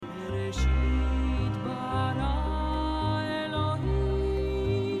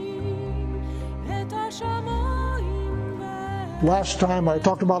Last time I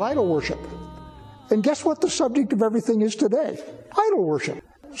talked about idol worship. And guess what the subject of everything is today? Idol worship.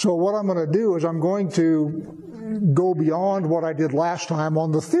 So what I'm going to do is I'm going to go beyond what I did last time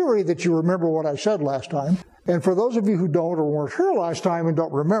on the theory that you remember what I said last time. And for those of you who don't or weren't here last time and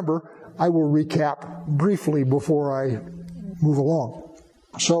don't remember, I will recap briefly before I move along.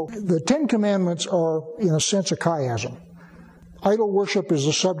 So the Ten Commandments are, in a sense, a chiasm. Idol worship is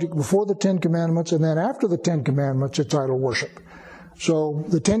the subject before the Ten Commandments, and then after the Ten Commandments, it's idol worship. So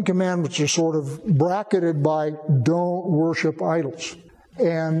the Ten Commandments are sort of bracketed by don't worship idols.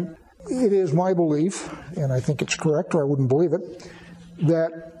 And it is my belief, and I think it's correct, or I wouldn't believe it,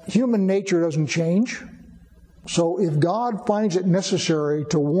 that human nature doesn't change. So if God finds it necessary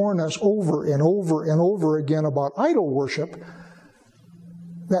to warn us over and over and over again about idol worship,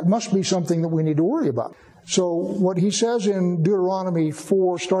 that must be something that we need to worry about. So what he says in Deuteronomy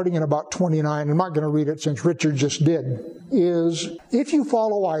 4, starting in about 29, I'm not going to read it since Richard just did, is if you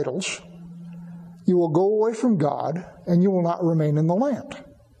follow idols, you will go away from God and you will not remain in the land.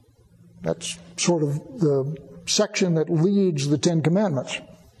 That's sort of the section that leads the Ten Commandments.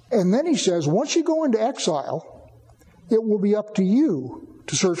 And then he says, once you go into exile, it will be up to you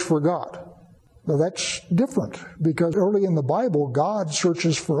to search for God. Now that's different, because early in the Bible, God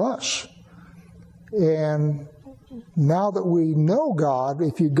searches for us. And now that we know God,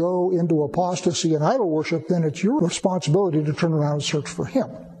 if you go into apostasy and idol worship, then it's your responsibility to turn around and search for Him.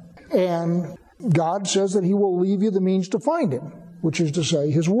 And God says that He will leave you the means to find Him, which is to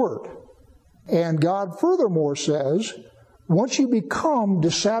say, His Word. And God furthermore says, once you become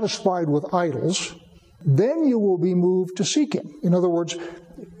dissatisfied with idols, then you will be moved to seek Him. In other words,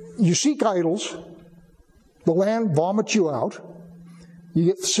 you seek idols, the land vomits you out, you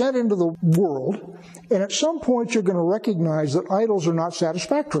get sent into the world, and at some point you're going to recognize that idols are not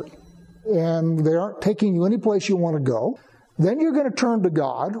satisfactory, and they aren't taking you any place you want to go. Then you're going to turn to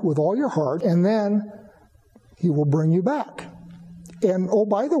God with all your heart, and then He will bring you back. And oh,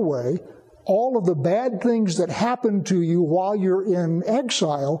 by the way, all of the bad things that happen to you while you're in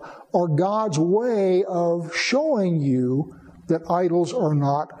exile are God's way of showing you that idols are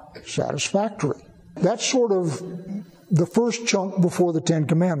not satisfactory. That's sort of the first chunk before the Ten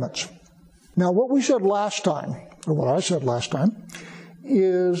Commandments. Now, what we said last time, or what I said last time,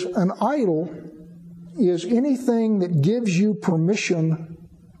 is an idol is anything that gives you permission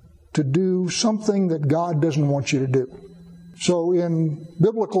to do something that God doesn't want you to do. So in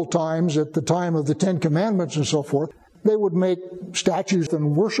biblical times, at the time of the Ten Commandments and so forth, they would make statues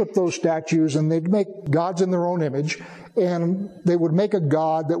and worship those statues, and they'd make gods in their own image, and they would make a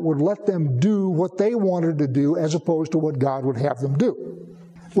god that would let them do what they wanted to do as opposed to what God would have them do.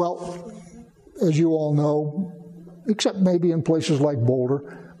 Well, as you all know, except maybe in places like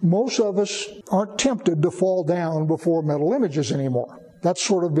Boulder, most of us aren't tempted to fall down before metal images anymore. That's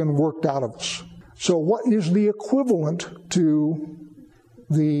sort of been worked out of us. So what is the equivalent to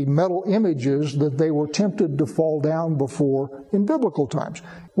the metal images that they were tempted to fall down before in biblical times?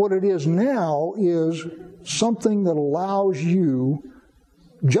 What it is now is something that allows you,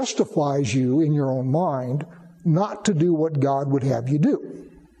 justifies you in your own mind, not to do what God would have you do.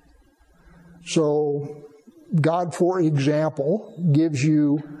 So God, for example, gives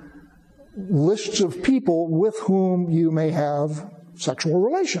you lists of people with whom you may have sexual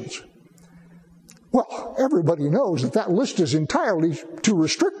relations. Well, everybody knows that that list is entirely too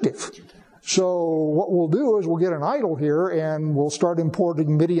restrictive. So what we'll do is we'll get an idol here and we'll start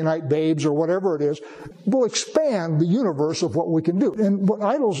importing Midianite babes or whatever it is. We'll expand the universe of what we can do. And what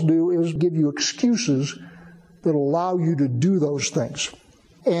idols do is give you excuses that allow you to do those things.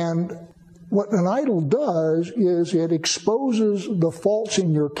 And what an idol does is it exposes the faults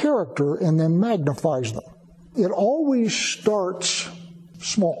in your character and then magnifies them. It always starts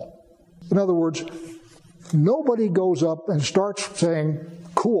small. In other words, nobody goes up and starts saying,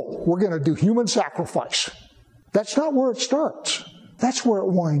 cool, we're going to do human sacrifice. That's not where it starts. That's where it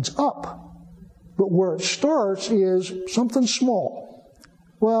winds up. But where it starts is something small.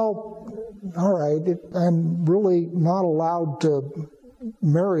 Well, all right, I'm really not allowed to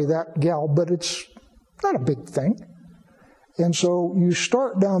marry that gal, but it's not a big thing. And so you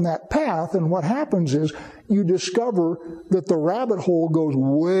start down that path, and what happens is you discover that the rabbit hole goes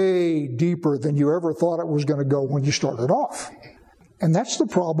way deeper than you ever thought it was going to go when you started off. And that's the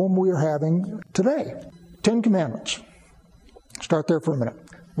problem we are having today. 10 Commandments. Start there for a minute,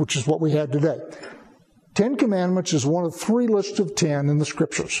 which is what we had today. 10 Commandments is one of 3 lists of 10 in the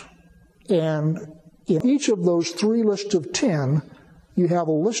Scriptures. And in each of those 3 lists of 10, you have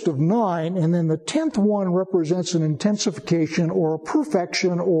a list of 9, and then the 10th one represents an intensification or a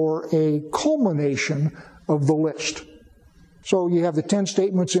perfection or a culmination of the list. So you have the 10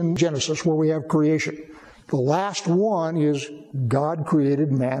 statements in Genesis where we have creation. The last one is God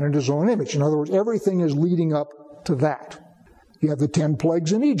created man in his own image. In other words, everything is leading up to that. You have the 10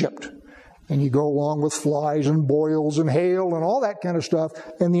 plagues in Egypt. And you go along with flies and boils and hail and all that kind of stuff.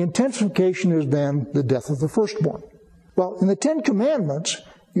 And the intensification is then the death of the firstborn. Well, in the 10 commandments,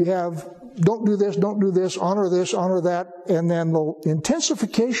 you have don't do this, honor this, honor that. And then the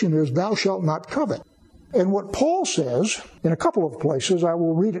intensification is thou shalt not covet. And what Paul says in a couple of places, I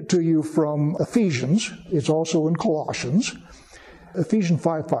will read it to you from Ephesians. It's also in Colossians. Ephesians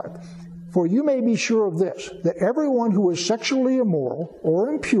 5:5. For you may be sure of this, that everyone who is sexually immoral or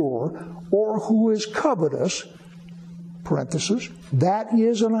impure or who is covetous, parenthesis, that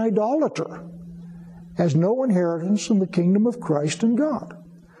is an idolater, has no inheritance in the kingdom of Christ and God.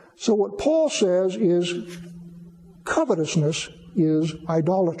 So what Paul says is covetousness is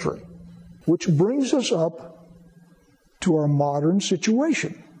idolatry, which brings us up to our modern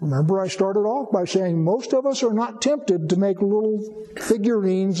situation. Remember, I started off by saying most of us are not tempted to make little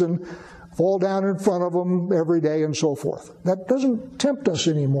figurines and fall down in front of them every day and so forth. That doesn't tempt us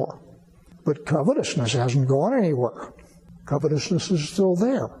anymore. But covetousness hasn't gone anywhere. Covetousness is still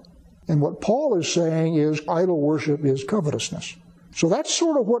there. And what Paul is saying is idol worship is covetousness. So that's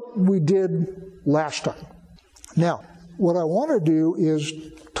sort of what we did last time. Now, what I want to do is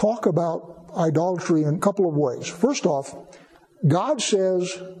talk about idolatry in a couple of ways. First off, God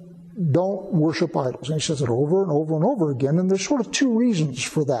says don't worship idols. And he says it over and over and over again. And there's sort of two reasons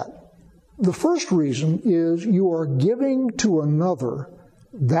for that. The first reason is you are giving to another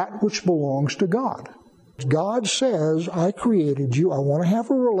that which belongs to God. God says, I created you, I want to have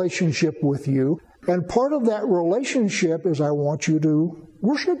a relationship with you, and part of that relationship is I want you to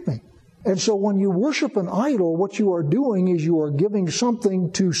worship me. And so when you worship an idol, what you are doing is you are giving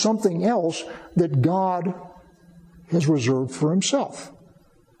something to something else that God has reserved for himself.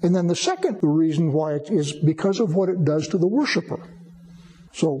 And then the second reason why it is because of what it does to the worshiper.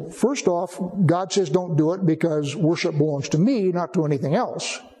 So first off, God says don't do it because worship belongs to me, not to anything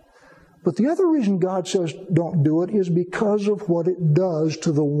else. But the other reason God says don't do it is because of what it does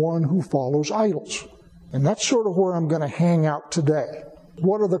to the one who follows idols. And that's sort of where I'm going to hang out today.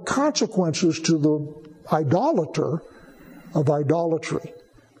 What are the consequences to the idolater of idolatry?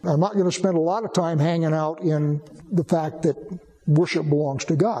 I'm not going to spend a lot of time hanging out in the fact that worship belongs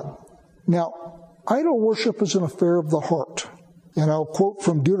to God. Now, idol worship is an affair of the heart. And I'll quote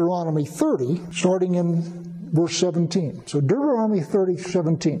from Deuteronomy 30, starting in verse 17. So Deuteronomy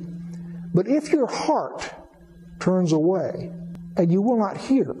 30:17. But if your heart turns away, and you will not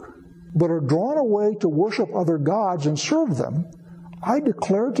hear, but are drawn away to worship other gods and serve them, I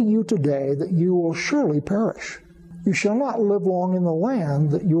declare to you today that you will surely perish. You shall not live long in the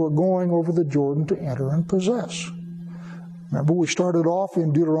land that you are going over the Jordan to enter and possess. Remember, we started off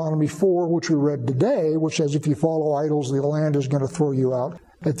in Deuteronomy 4, which we read today, which says if you follow idols, the land is going to throw you out.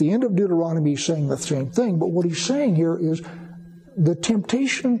 At the end of Deuteronomy, he's saying the same thing, but what he's saying here is the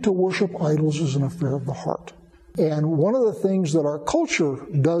temptation to worship idols is an affair of the heart. And one of the things that our culture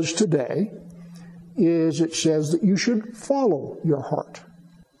does today is it says that you should follow your heart.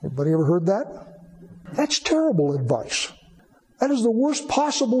 Anybody ever heard that? That's terrible advice. That is the worst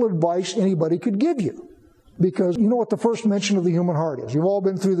possible advice anybody could give you. Because you know what the first mention of the human heart is. You've all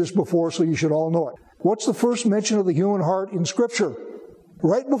been through this before, so you should all know it. What's the first mention of the human heart in Scripture?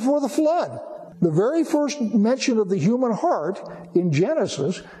 Right before the flood. The very first mention of the human heart in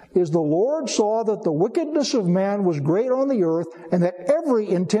Genesis is the Lord saw that the wickedness of man was great on the earth, and that every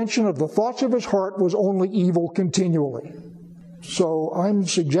intention of the thoughts of his heart was only evil continually. So I'm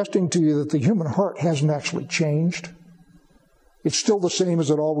suggesting to you that the human heart hasn't actually changed. It's still the same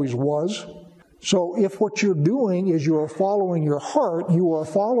as it always was. So if what you're doing is you are following your heart, you are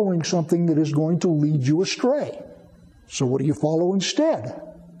following something that is going to lead you astray. So what do you follow instead?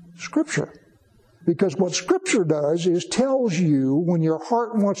 Scripture. Because what Scripture does is tells you when your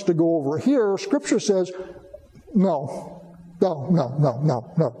heart wants to go over here, Scripture says, no,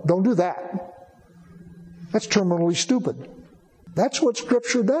 don't do that. That's terminally stupid. That's what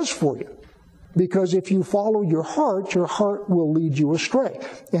Scripture does for you. Because if you follow your heart will lead you astray.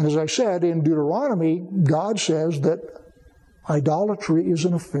 And as I said in Deuteronomy, God says that idolatry is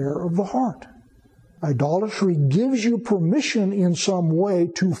an affair of the heart. Idolatry gives you permission in some way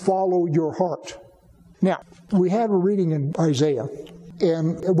to follow your heart. Now, we had a reading in Isaiah,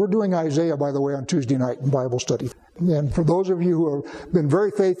 and we're doing Isaiah, by the way, on Tuesday night in Bible study. And for those of you who have been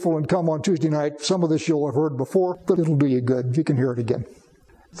very faithful and come on Tuesday night, some of this you'll have heard before, but it'll do you good. You can hear it again.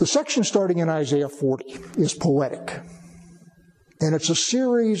 The section starting in Isaiah 40 is poetic. And it's a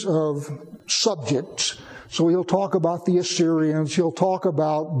series of subjects So he'll talk about the Assyrians, he'll talk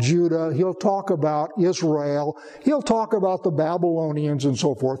about Judah, he'll talk about Israel, he'll talk about the Babylonians and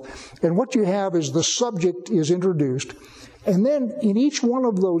so forth. And what you have is the subject is introduced. And then in each one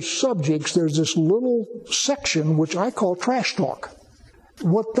of those subjects, there's this little section which I call trash talk.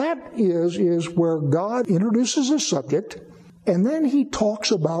 What that is where God introduces a subject, and then he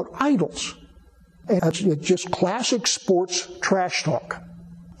talks about idols. And it's just classic sports trash talk.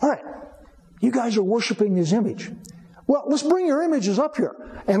 All right, you guys are worshiping his image. Well, let's bring your images up here,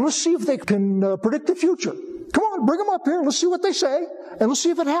 and let's see if they can predict the future. Come on, bring them up here, let's see what they say, and let's see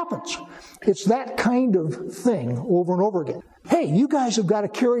if it happens. It's that kind of thing over and over again. Hey, you guys have got to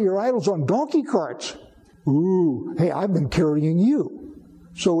carry your idols on donkey carts. Ooh, hey, I've been carrying you.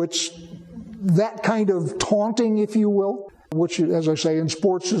 So it's that kind of taunting, if you will, which, as I say, in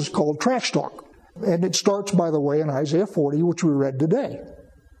sports is called trash talk. And it starts, by the way, in Isaiah 40, which we read today,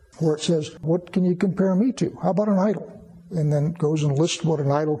 where it says, what can you compare me to? How about an idol? And then it goes and lists what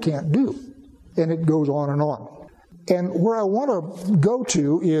an idol can't do. And it goes on and on. And where I want to go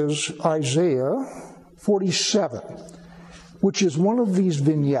to is Isaiah 47, which is one of these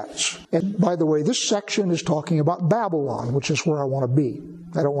vignettes. And by the way, this section is talking about Babylon, which is where I want to be.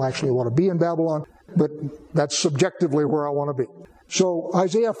 I don't actually want to be in Babylon, but that's subjectively where I want to be. So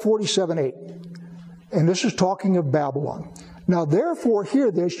Isaiah 47:8. And this is talking of Babylon. Now therefore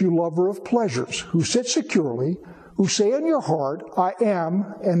hear this, you lover of pleasures, who sit securely, who say in your heart, I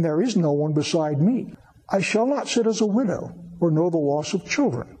am, and there is no one beside me. I shall not sit as a widow, or know the loss of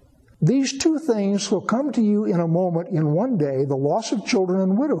children. These two things will come to you in a moment, in one day, the loss of children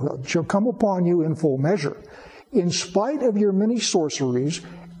and widowhood shall come upon you in full measure, in spite of your many sorceries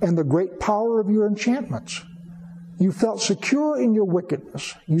and the great power of your enchantments. You felt secure in your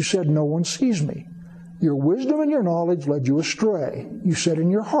wickedness. You said, no one sees me. Your wisdom and your knowledge led you astray. You said in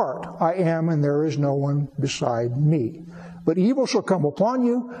your heart, I am, and there is no one beside me. But evil shall come upon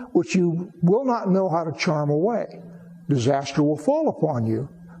you, which you will not know how to charm away. Disaster will fall upon you,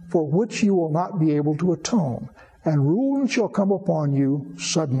 for which you will not be able to atone. And ruin shall come upon you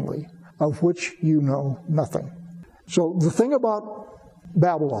suddenly, of which you know nothing. So the thing about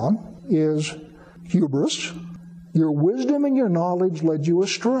Babylon is hubris. Your wisdom and your knowledge led you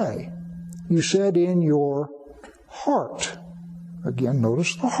astray. You said in your heart, again,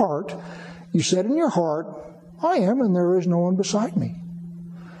 notice the heart, you said in your heart, I am and there is no one beside me.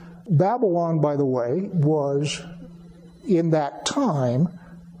 Babylon, by the way, was in that time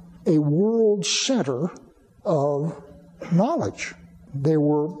a world center of knowledge. They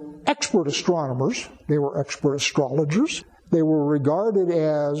were expert astronomers, they were expert astrologers, they were regarded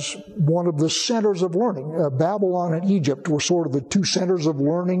as one of the centers of learning. Babylon and Egypt were sort of the two centers of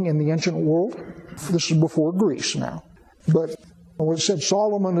learning in the ancient world. This is before Greece now. But when it said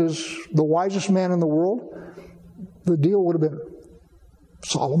Solomon is the wisest man in the world, the deal would have been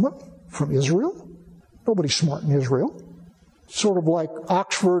Solomon from Israel? Nobody's smart in Israel. Sort of like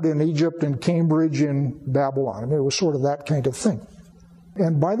Oxford in Egypt and Cambridge in Babylon. I mean, it was sort of that kind of thing.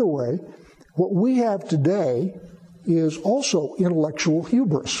 And by the way, what we have today is also intellectual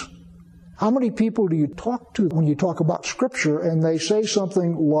hubris. How many people do you talk to when you talk about Scripture and they say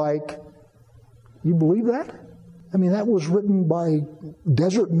something like, you believe that? I mean, that was written by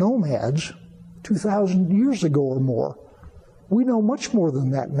desert nomads 2,000 years ago or more. We know much more than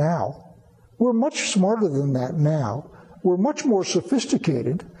that now. We're much smarter than that now. We're much more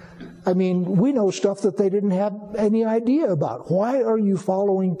sophisticated. I mean, we know stuff that they didn't have any idea about. Why are you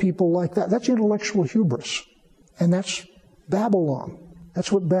following people like that? That's intellectual hubris. And that's Babylon.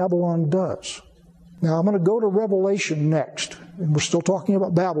 That's what Babylon does. Now, I'm going to go to Revelation next. And we're still talking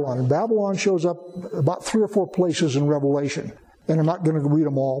about Babylon. And Babylon shows up about 3 or 4 places in Revelation. And I'm not going to read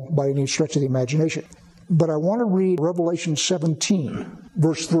them all by any stretch of the imagination. But I want to read Revelation 17,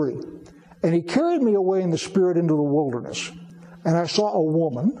 verse 3. And he carried me away in the Spirit into the wilderness. And I saw a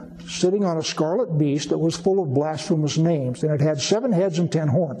woman sitting on a scarlet beast that was full of blasphemous names. And it had 7 heads and 10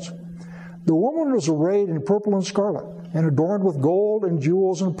 horns. The woman was arrayed in purple and scarlet, and adorned with gold and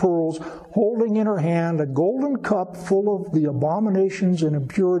jewels and pearls, holding in her hand a golden cup full of the abominations and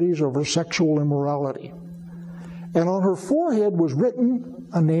impurities of her sexual immorality. And on her forehead was written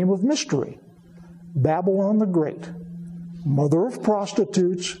a name of mystery, Babylon the Great, mother of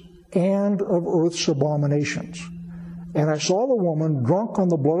prostitutes and of earth's abominations. And I saw the woman drunk on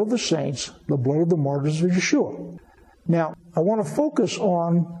the blood of the saints, the blood of the martyrs of Yeshua. Now, I want to focus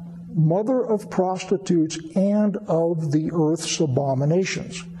on mother of prostitutes and of the earth's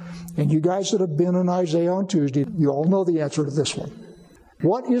abominations. And you guys that have been in Isaiah on Tuesday, you all know the answer to this one.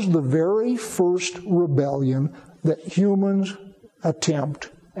 What is the very first rebellion that humans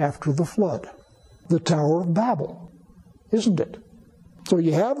attempt after the flood? the Tower of Babel, isn't it? So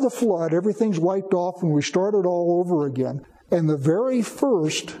you have the flood, everything's wiped off, and we start it all over again. And the very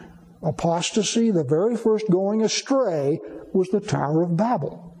first apostasy, the very first going astray, was the Tower of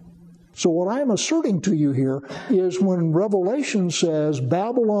Babel. So what I'm asserting to you here is when Revelation says,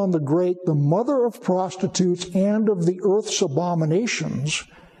 Babylon the Great, the mother of prostitutes and of the earth's abominations,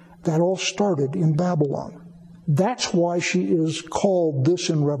 that all started in Babylon. That's why she is called this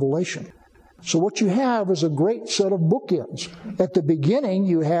in Revelation. So what you have is a great set of bookends. At the beginning,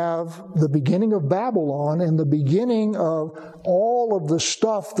 you have the beginning of Babylon and the beginning of all of the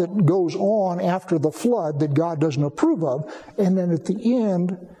stuff that goes on after the flood that God doesn't approve of. And then at the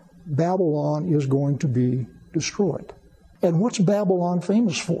end, Babylon is going to be destroyed. And what's Babylon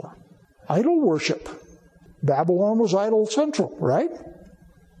famous for? Idol worship. Babylon was idol central, right?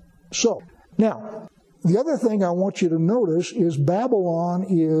 So, now, the other thing I want you to notice is Babylon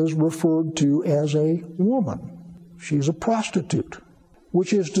is referred to as a woman. She's a prostitute,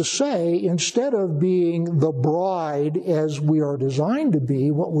 which is to say, instead of being the bride as we are designed to be,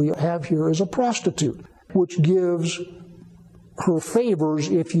 what we have here is a prostitute, which gives her favors,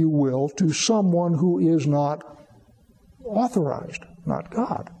 if you will, to someone who is not authorized, not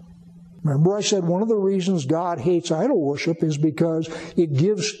God. Remember I said one of the reasons God hates idol worship is because it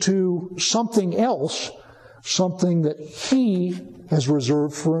gives to something else something that he has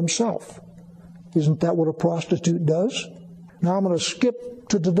reserved for himself. Isn't that what a prostitute does? Now I'm going to skip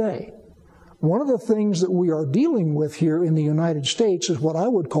to today. One of the things that we are dealing with here in the United States is what I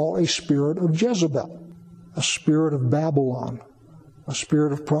would call a spirit of Jezebel, a spirit of Babylon, a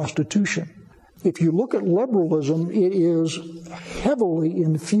spirit of prostitution. If you look at liberalism, it is heavily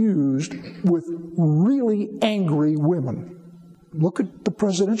infused with really angry women. Look at the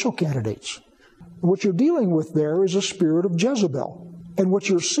presidential candidates. What you're dealing with there is a spirit of Jezebel. And what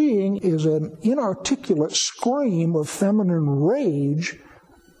you're seeing is an inarticulate scream of feminine rage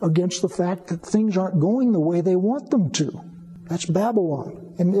against the fact that things aren't going the way they want them to. That's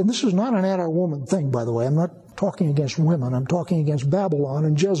Babylon. And this is not an anti-woman thing, by the way. I'm not talking against women. I'm talking against Babylon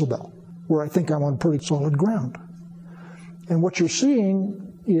and Jezebel, where I think I'm on pretty solid ground. And what you're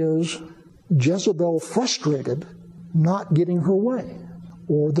seeing is Jezebel frustrated, not getting her way,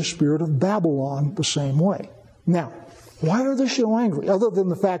 or the spirit of Babylon the same way. Now, why are they so angry, other than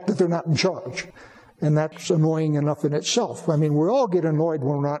the fact that they're not in charge? And that's annoying enough in itself. I mean, we all get annoyed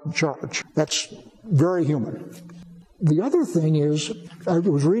when we're not in charge. That's very human. The other thing is, I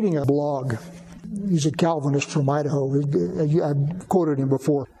was reading a blog. He's a Calvinist from Idaho. I've quoted him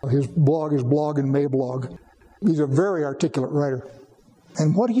before. His blog is Blog and Mayblog. He's a very articulate writer.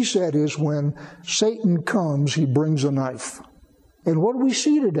 And what he said is, when Satan comes, he brings a knife. And what do we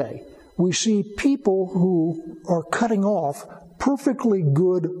see today? We see people who are cutting off perfectly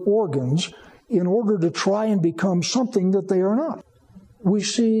good organs in order to try and become something that they are not. We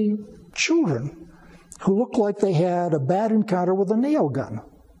see children who look like they had a bad encounter with a nail gun.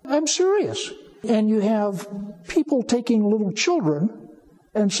 I'm serious. And you have people taking little children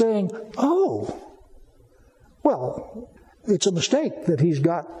and saying, oh, well, it's a mistake that he's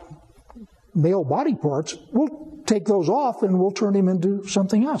got male body parts. We'll take those off and we'll turn him into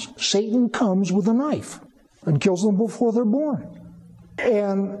something else. Satan comes with a knife and kills them before they're born.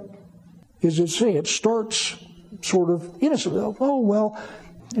 And as it say, it starts sort of innocent. Oh, well,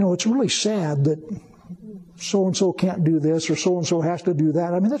 it's really sad that so-and-so can't do this or so-and-so has to do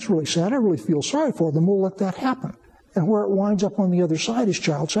that. I mean, that's really sad. I really feel sorry for them. We'll let that happen. And where it winds up on the other side is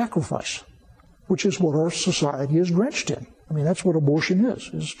child sacrifice, which is what our society is drenched in. I mean, that's what abortion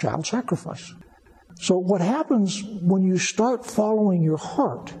is child sacrifice. So what happens when you start following your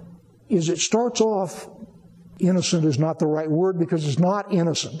heart is it starts off, innocent is not the right word because it's not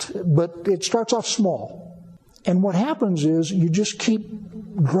innocent, but it starts off small. And what happens is you just keep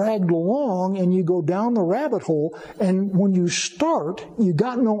dragged along and you go down the rabbit hole, and when you start, you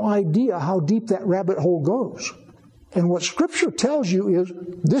got no idea how deep that rabbit hole goes. And what Scripture tells you is,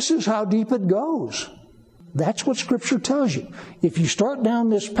 this is how deep it goes. That's what Scripture tells you. If you start down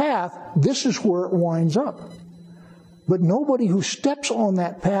this path, this is where it winds up. But nobody who steps on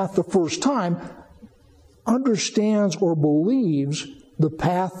that path the first time understands or believes the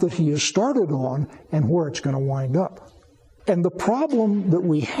path that he has started on and where it's going to wind up. And the problem that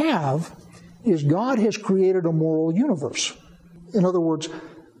we have is God has created a moral universe. In other words,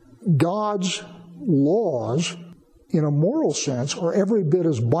 God's laws in a moral sense are every bit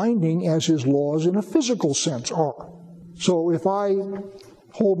as binding as his laws in a physical sense are. So if I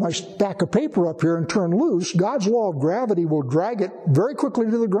hold my stack of paper up here and turn loose, God's law of gravity will drag it very quickly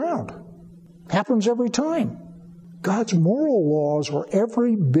to the ground. Happens every time. God's moral laws are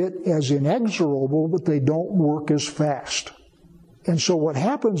every bit as inexorable, but they don't work as fast. And so what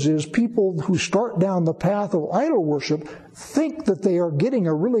happens is people who start down the path of idol worship think that they are getting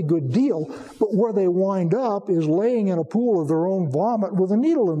a really good deal, but where they wind up is laying in a pool of their own vomit with a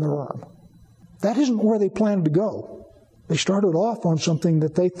needle in their arm. That isn't where they planned to go. They started off on something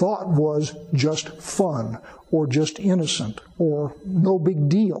that they thought was just fun, or just innocent, or no big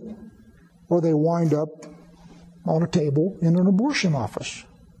deal. Or they wind up on a table in an abortion office.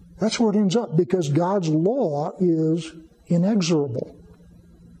 That's where it ends up, because God's law is inexorable.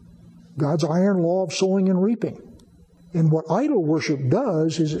 God's iron law of sowing and reaping. And what idol worship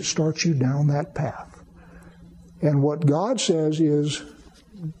does is it starts you down that path. And what God says is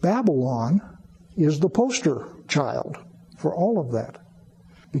Babylon is the poster child for all of that.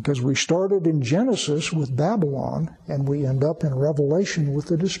 Because we started in Genesis with Babylon, and we end up in Revelation with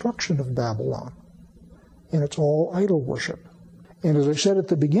the destruction of Babylon. And it's all idol worship. And as I said at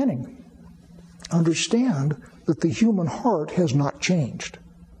the beginning, understand that the human heart has not changed.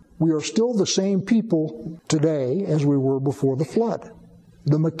 We are still the same people today as we were before the flood.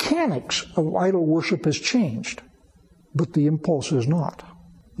 The mechanics of idol worship has changed, but the impulse is not.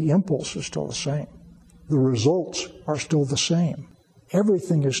 The impulse is still the same. The results are still the same.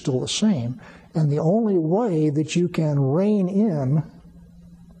 Everything is still the same. And the only way that you can rein in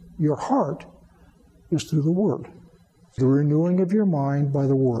your heart is through the Word. The renewing of your mind by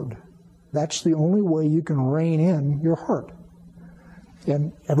the Word. That's the only way you can rein in your heart.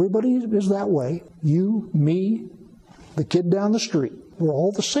 And everybody is that way. You, me, the kid down the street. We're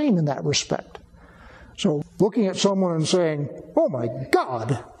all the same in that respect. So looking at someone and saying, "Oh my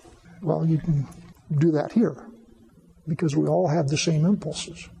God," well, you can do that here, because we all have the same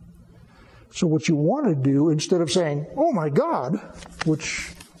impulses. So what you want to do, instead of saying, "Oh my God,"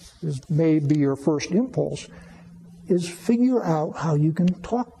 which may be your first impulse, is figure out how you can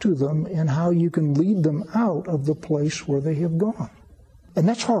talk to them and how you can lead them out of the place where they have gone. And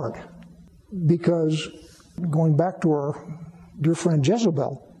that's hard, because going back to our dear friend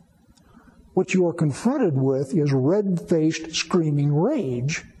Jezebel, what you are confronted with is red-faced, screaming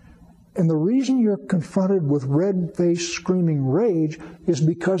rage. And the reason you're confronted with red-faced, screaming rage is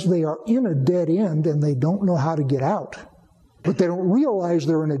because they are in a dead end and they don't know how to get out. But they don't realize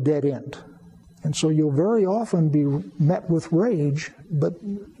they're in a dead end. And so you'll very often be met with rage, but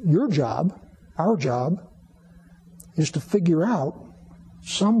your job, our job, is to figure out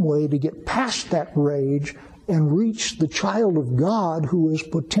some way to get past that rage and reach the child of God who is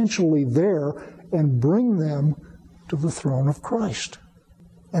potentially there and bring them to the throne of Christ.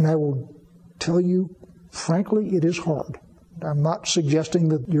 And I will tell you, frankly, it is hard. I'm not suggesting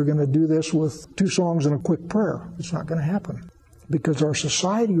that you're going to do this with 2 songs and a quick prayer. It's not going to happen. Because our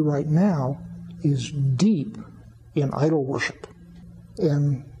society right now is deep in idol worship.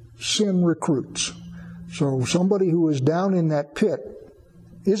 And sin recruits. So somebody who is down in that pit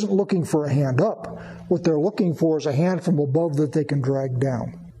isn't looking for a hand up. What they're looking for is a hand from above that they can drag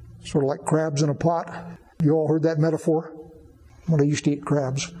down. Sort of like crabs in a pot. You all heard that metaphor? When I used to eat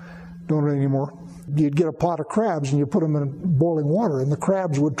crabs. Don't anymore. You'd get a pot of crabs and you put them in boiling water, and the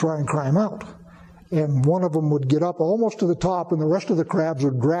crabs would try and climb out. And one of them would get up almost to the top, and the rest of the crabs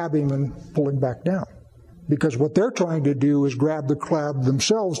would grab him and pull him back down. Because what they're trying to do is grab the crab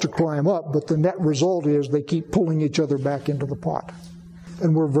themselves to climb up, but the net result is they keep pulling each other back into the pot.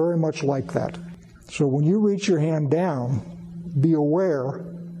 And we're very much like that. So when you reach your hand down, be aware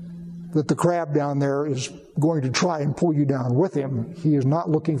that the crab down there is going to try and pull you down with him. He is not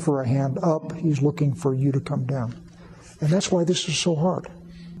looking for a hand up. He's looking for you to come down. And that's why this is so hard.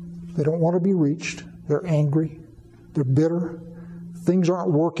 They don't want to be reached. They're angry. They're bitter. Things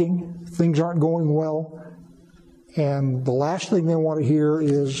aren't working. Things aren't going well. And the last thing they want to hear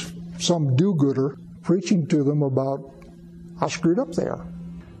is some do-gooder preaching to them about how screwed up they are.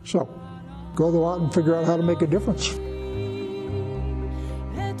 So, go out and figure out how to make a difference.